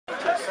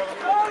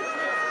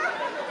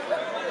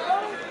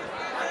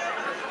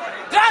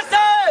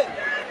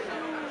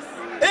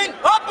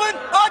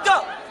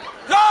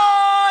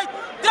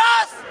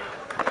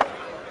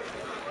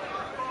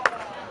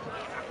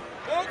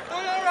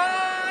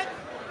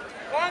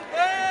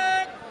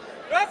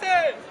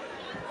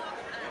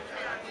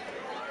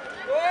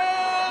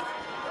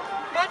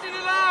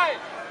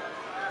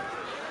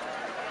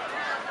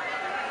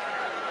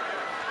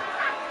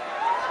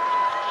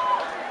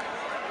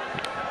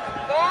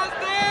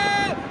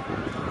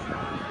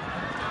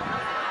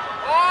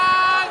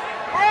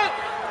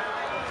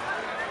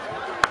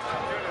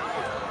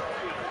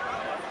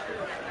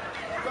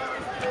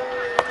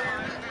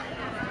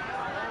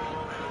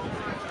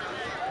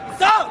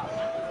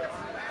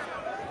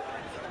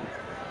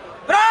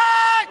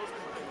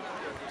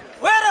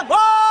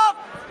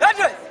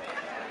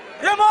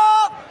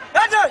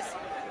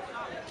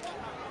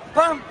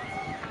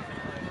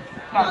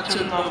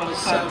platoon number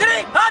 7. 3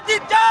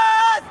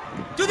 attitudes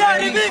to the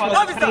relief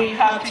officer,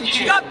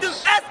 Captain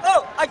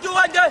S.O.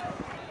 Ajuwande.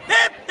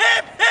 Hip,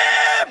 hip,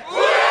 hip!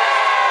 Hooray!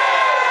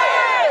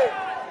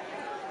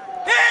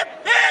 Hip,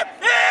 hip,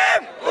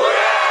 hip!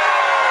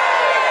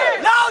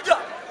 Hooray! Louder!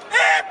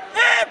 Hip,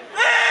 hip,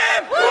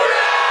 hip!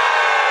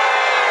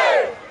 Hooray!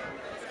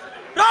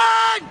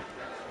 Run!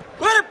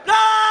 We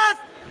replace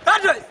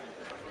address!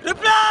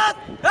 Replace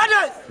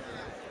address!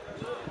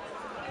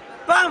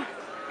 Bam!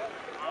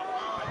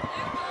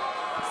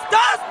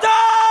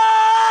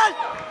 Stand!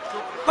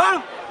 Bam!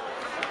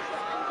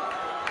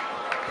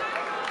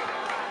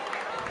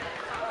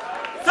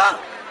 Sir!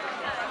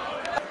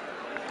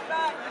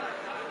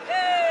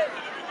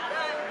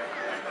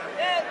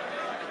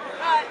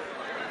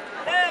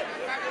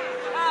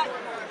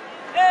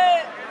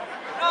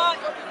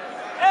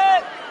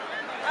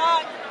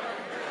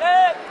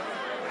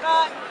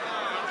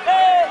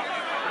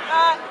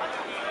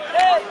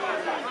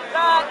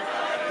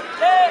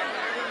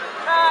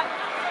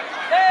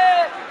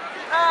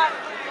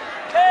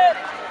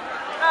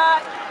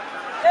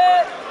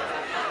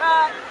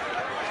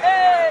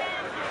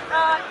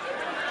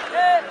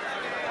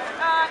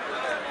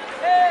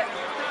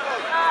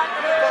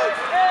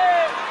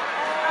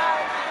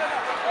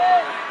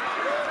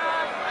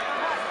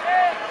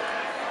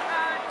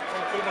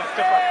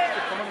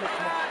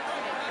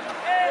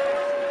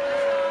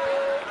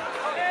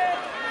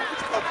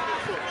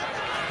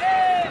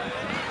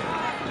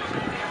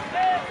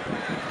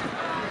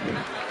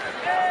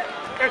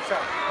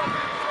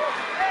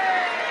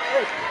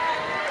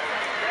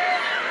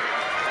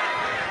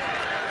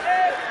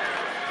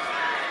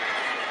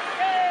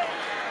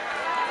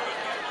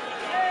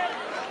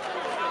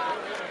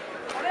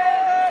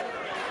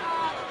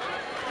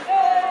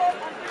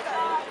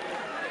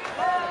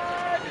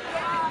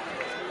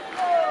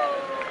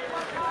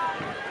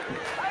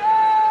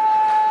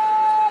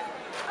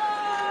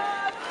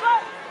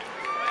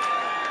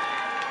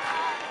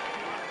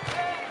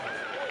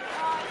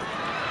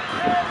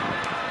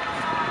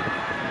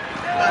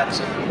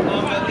 Platoon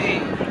number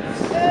 8,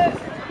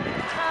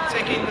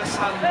 taking the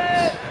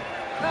salute,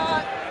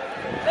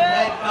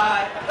 led by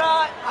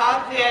our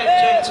dear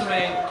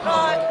gentleman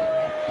called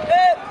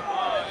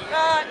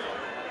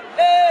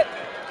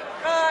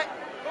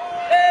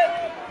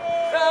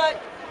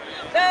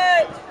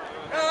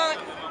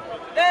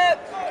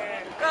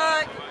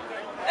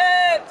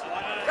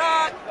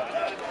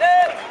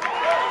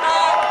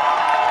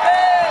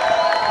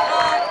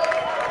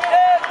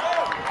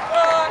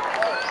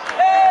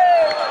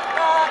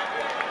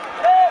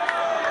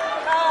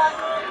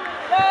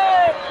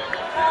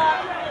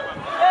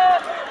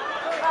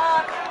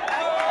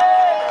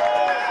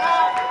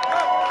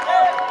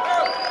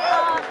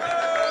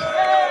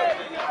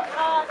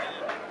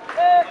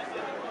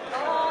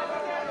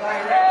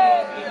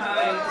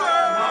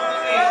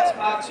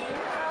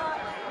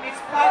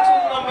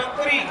platoon number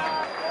 3.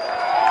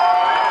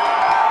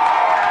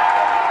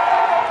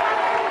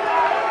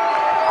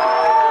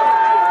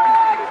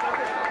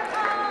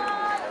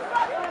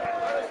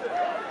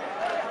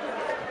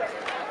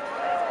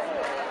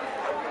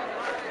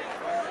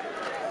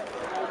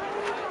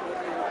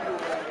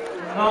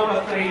 Number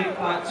 3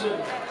 platoon.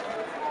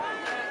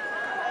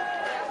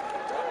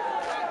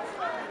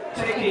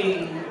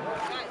 Taking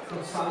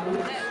the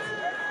salute.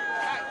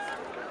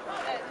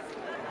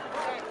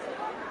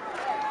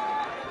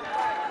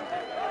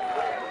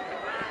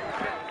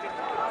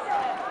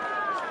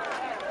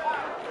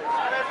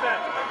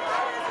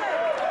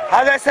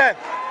 Hadesen.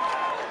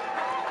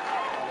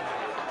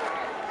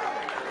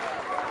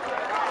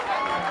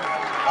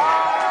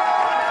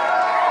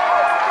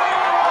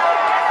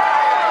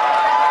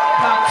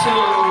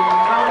 Platoon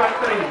number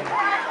 3.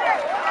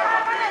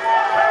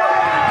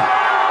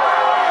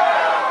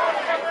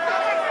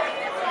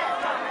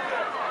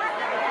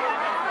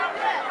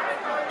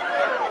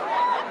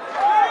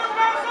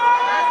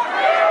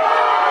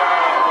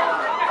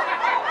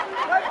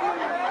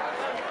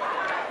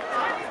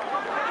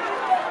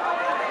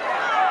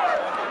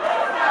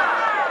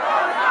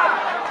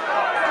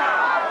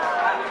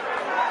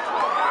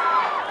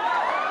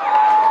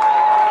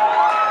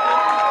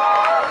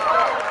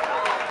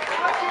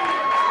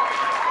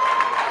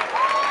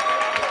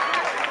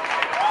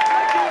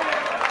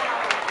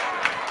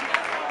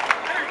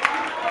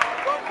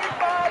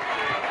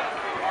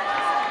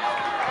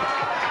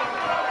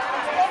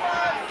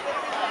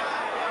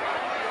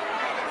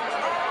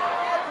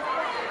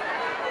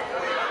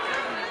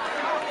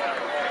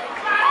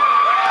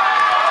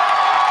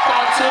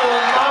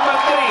 Number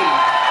 3,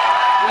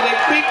 with a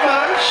quick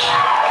march.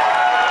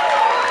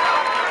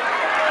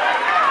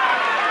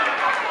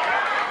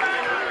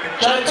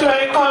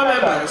 Gentlemen corps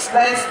members,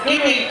 let's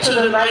give it to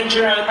the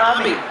Nigerian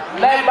Army,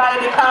 led by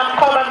the camp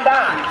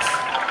commandant,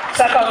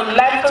 Second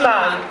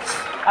Lieutenant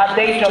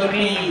Adejo B.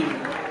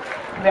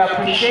 We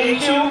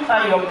appreciate you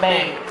and your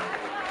men.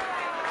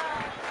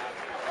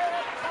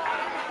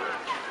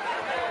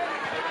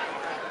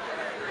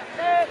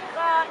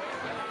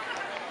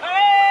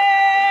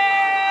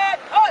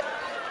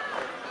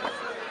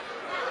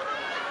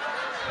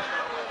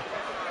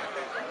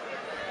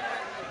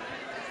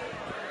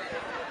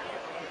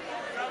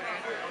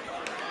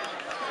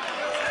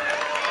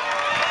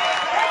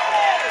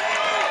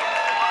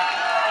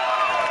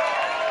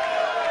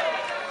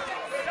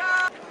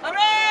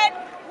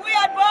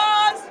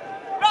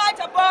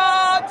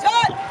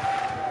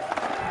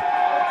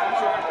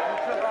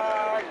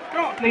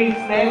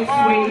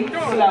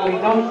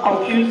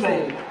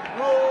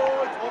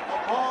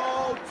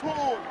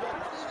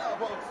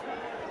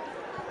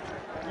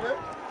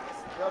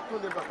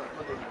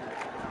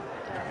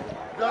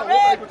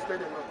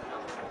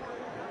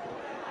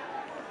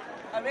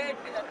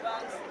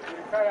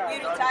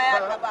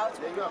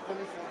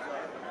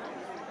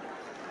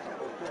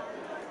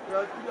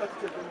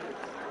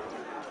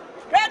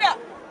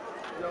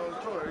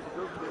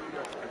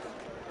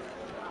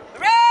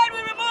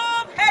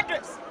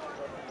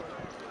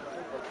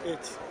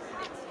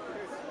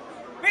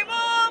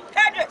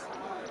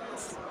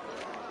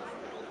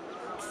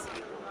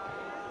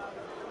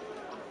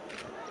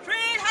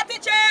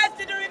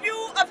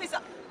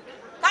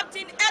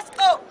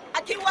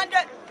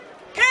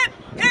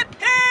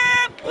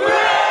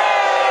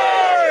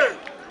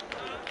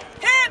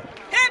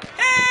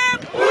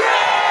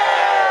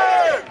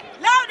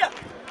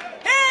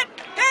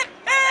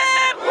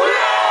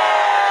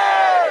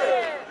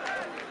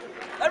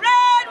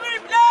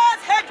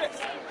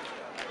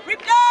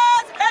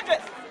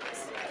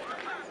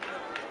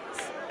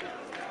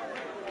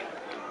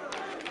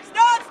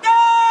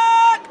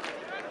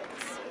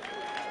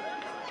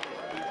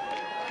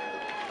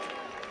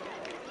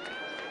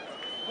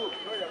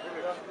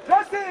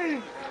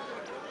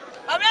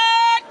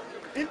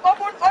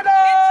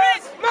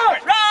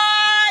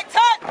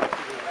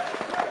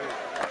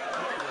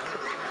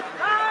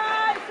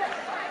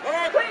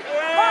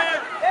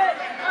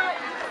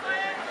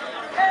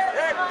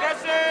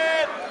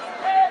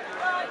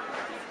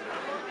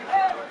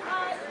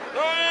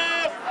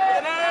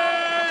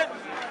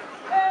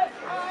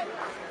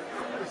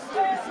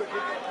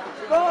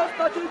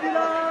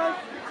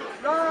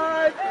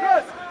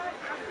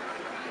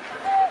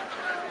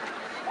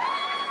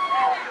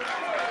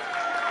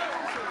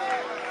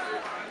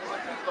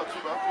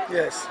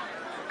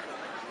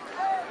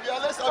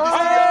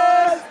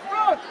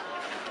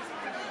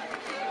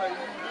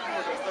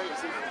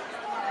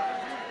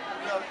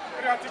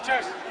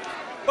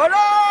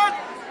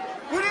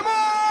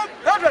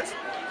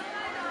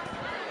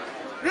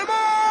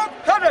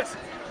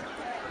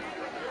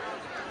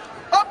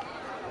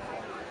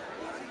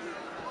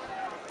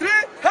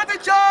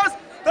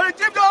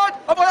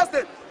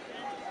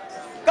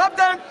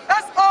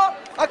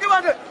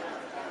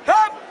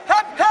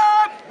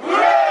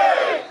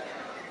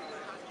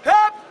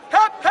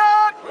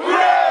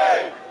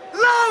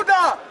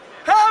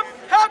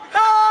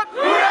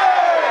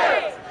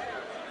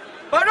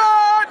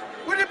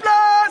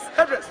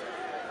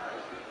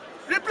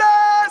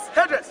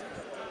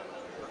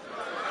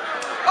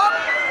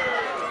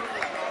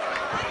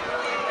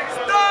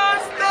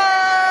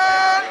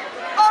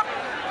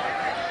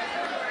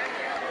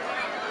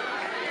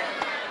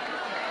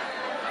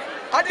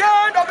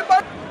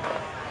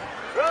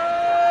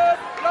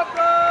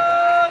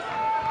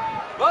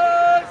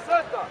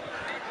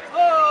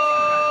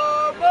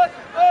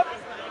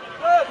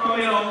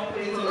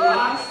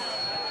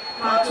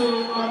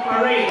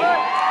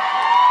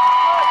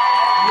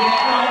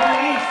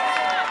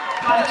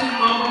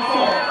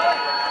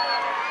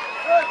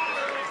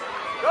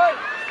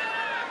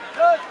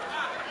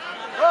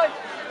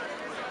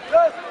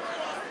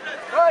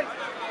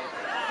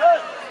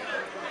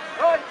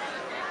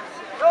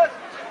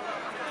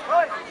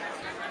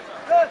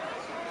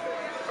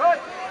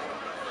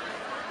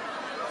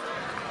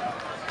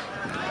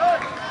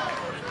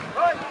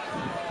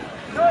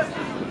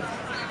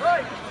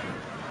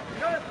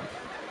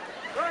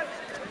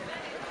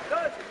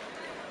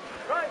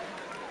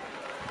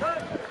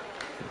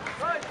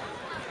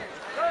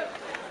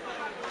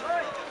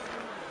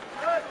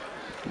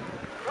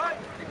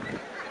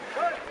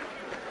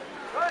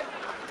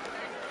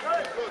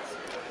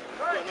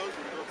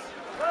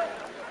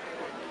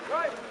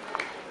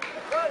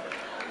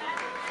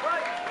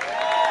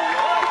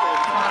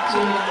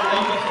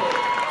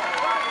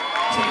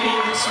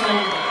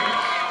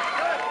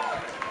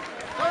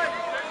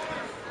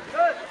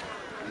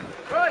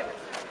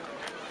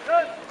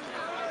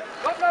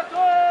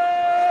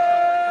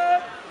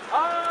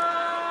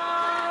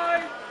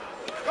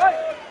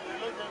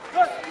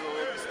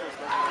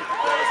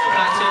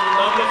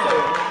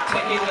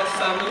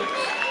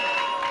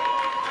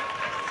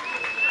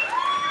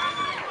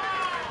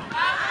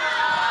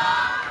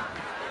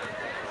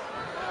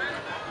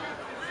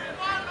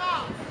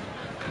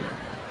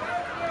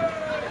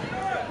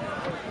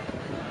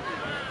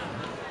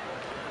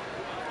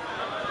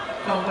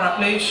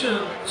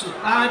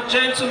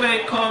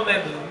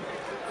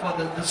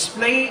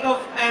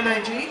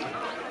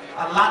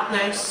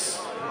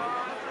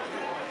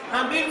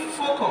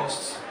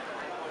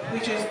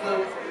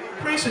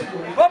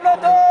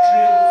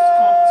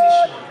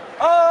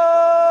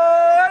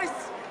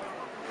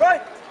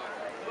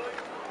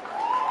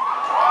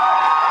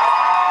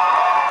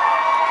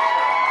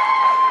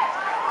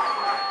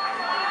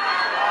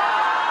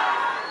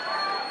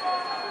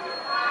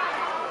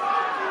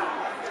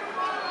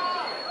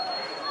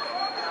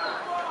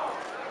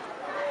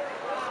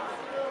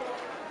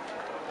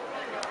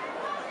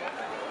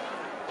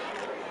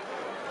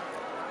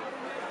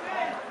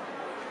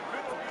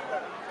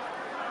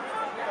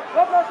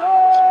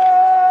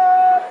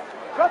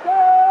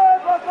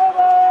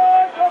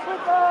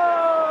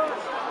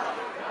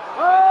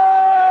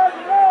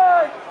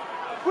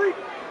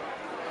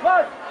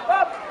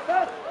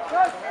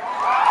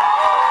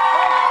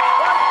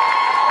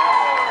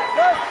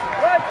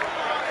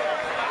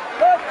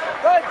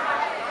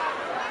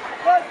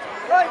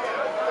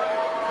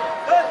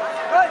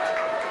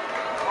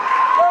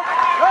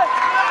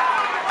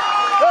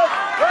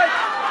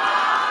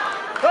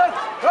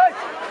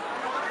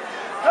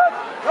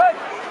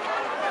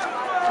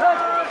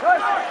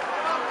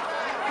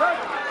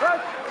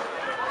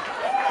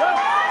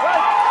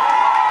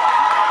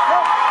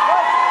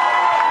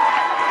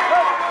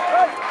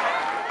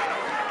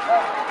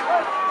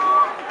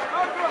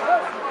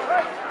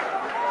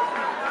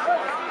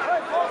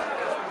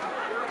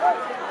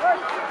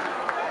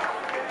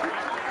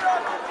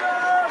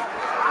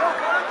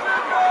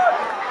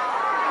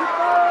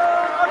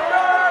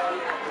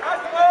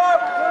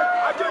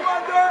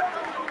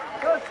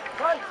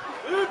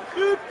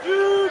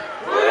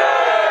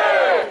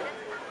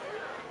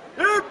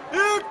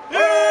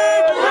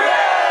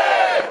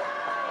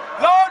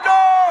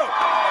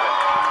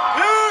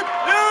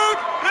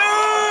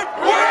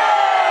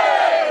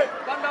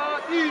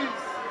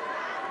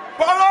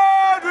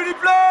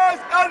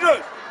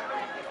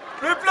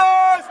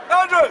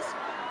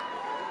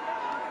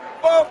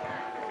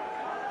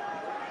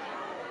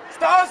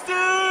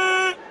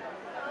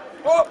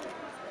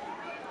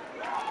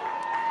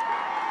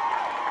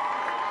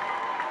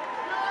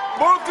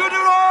 Move to the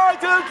right,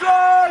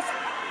 entrance.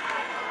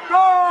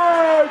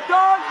 Right,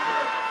 done.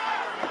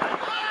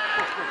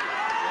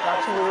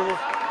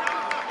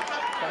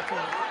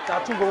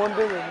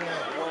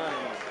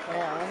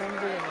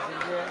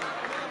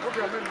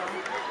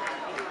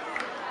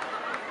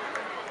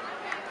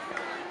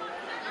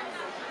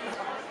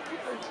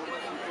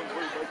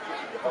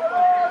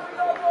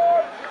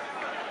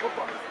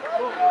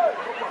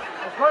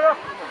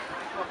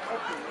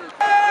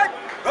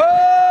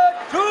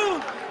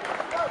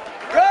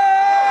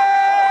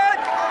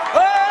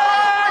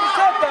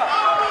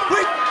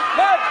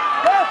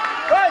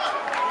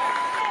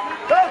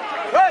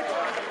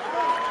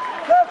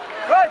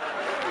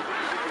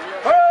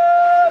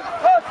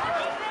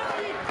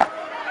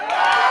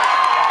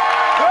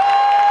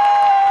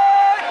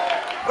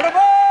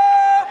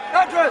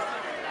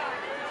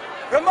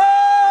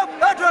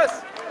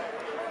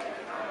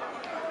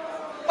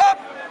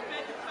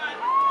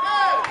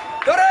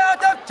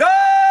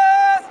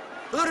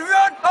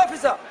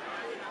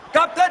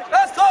 Captain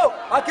S.O.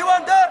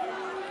 Akiwande.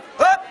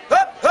 Up,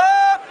 up,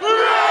 up.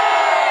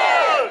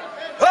 Hooray!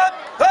 Up,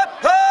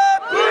 up,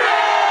 up.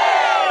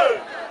 Hooray!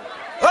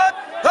 Up,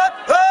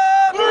 up,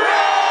 up.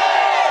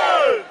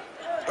 Hooray!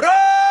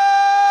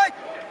 Right!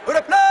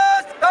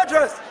 Replace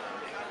address.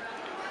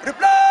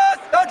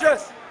 Replace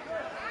address.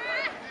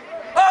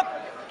 Up.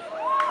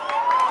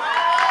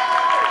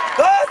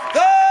 Let's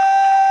go.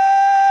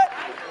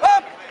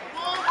 Up.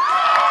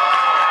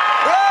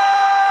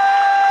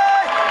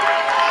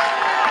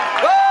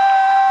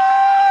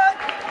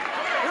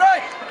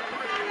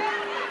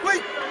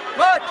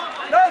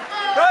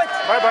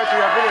 Bye-bye to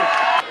your village.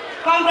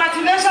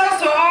 Congratulations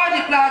to all the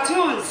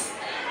platoons.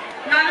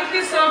 You are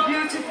looking so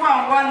beautiful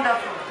and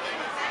wonderful.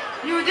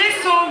 You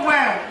did so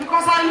well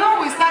because I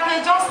know we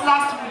started just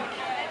last week.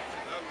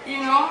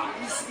 You know,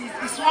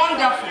 it's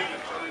wonderful.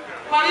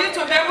 For you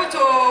to be able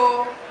to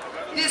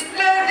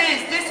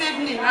display this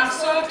evening, I'm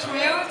so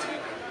thrilled.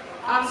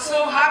 I'm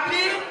so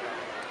happy.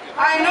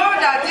 I know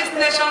that this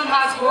nation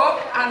has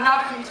hope and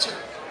has future.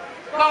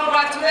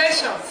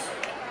 Congratulations.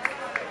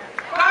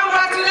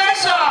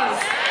 Congratulations!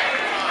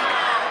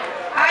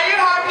 Are you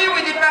happy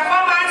with the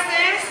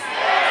performances?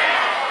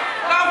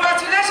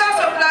 Congratulations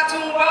to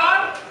Platoon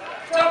 1,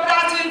 to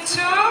Platoon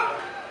 2.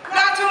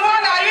 Platoon 1,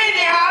 are you in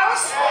the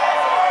house?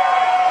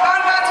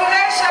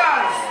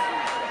 Congratulations!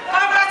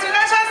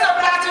 Congratulations to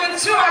Platoon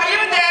 2, are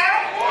you there?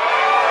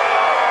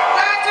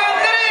 Platoon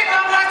 3,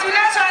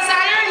 congratulations,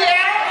 are you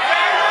here?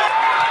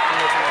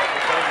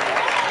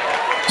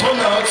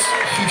 Turnout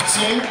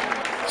 15,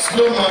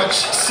 slow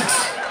march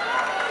 6.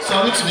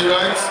 Salute to the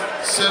right,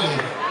 7.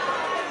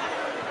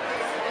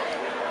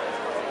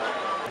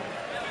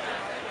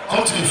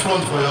 Come to the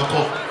front for your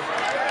call.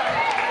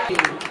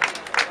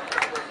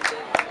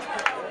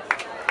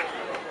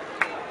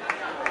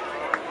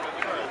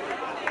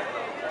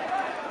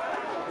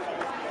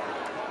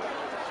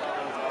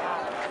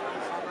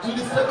 To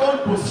the second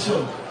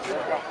position.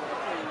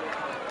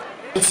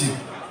 80.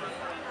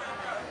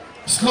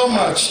 Slow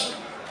march,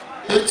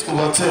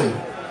 8/10.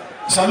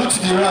 Salute to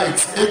the right,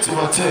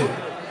 8/10.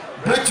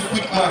 Break to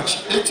quick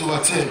march,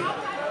 8/10.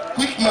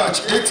 Quick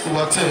march,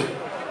 8/10.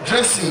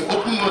 Dressing,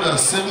 open order,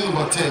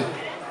 7/10.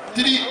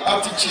 3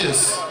 active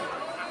chairs,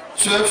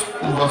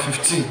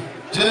 12/15.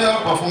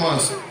 General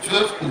performance,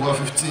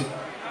 12/15.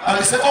 And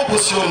the second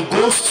position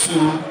goes to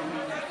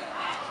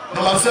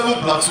number 7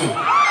 platoon.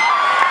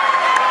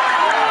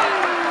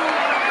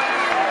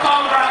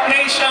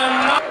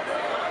 Congratulations.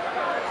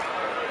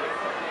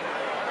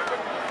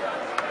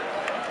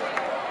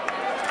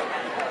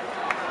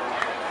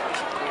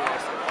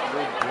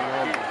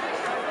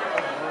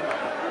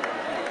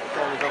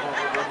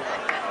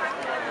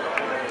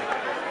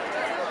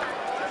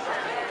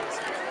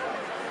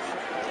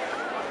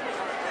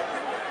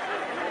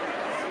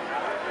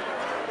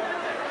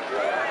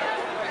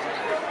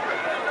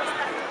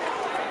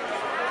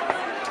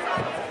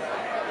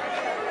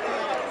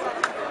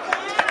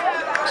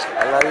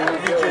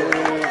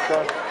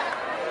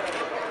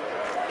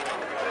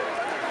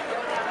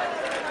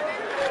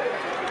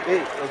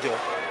 Hey, Ojo.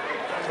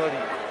 Sorry.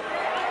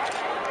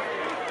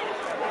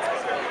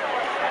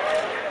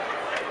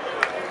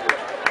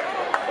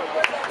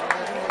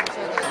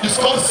 It's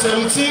called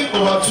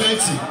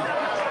 17/20.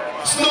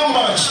 Slow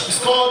march is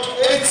called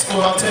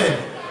 8/10.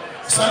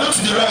 Salute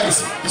to the right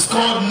is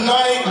called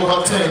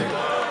 9/10.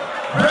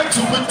 Break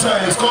to quick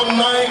time is called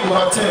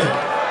 9/10.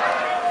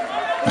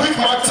 Quick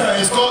mark time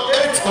is called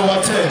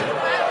 8/10.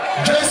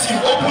 Dressing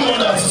open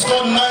orders is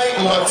called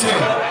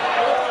 9/10.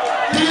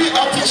 3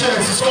 active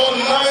chairs is called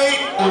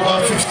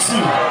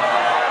 9/15.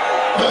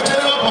 Your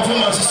general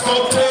performance is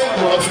called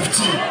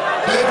 10/15.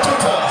 Then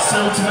total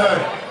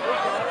 79.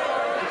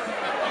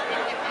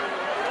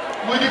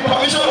 With the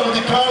permission of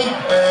the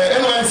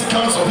NYSC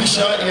Council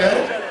official here,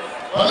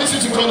 I need you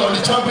to call on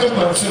the champion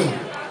platoon,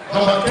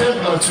 number 10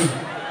 platoon.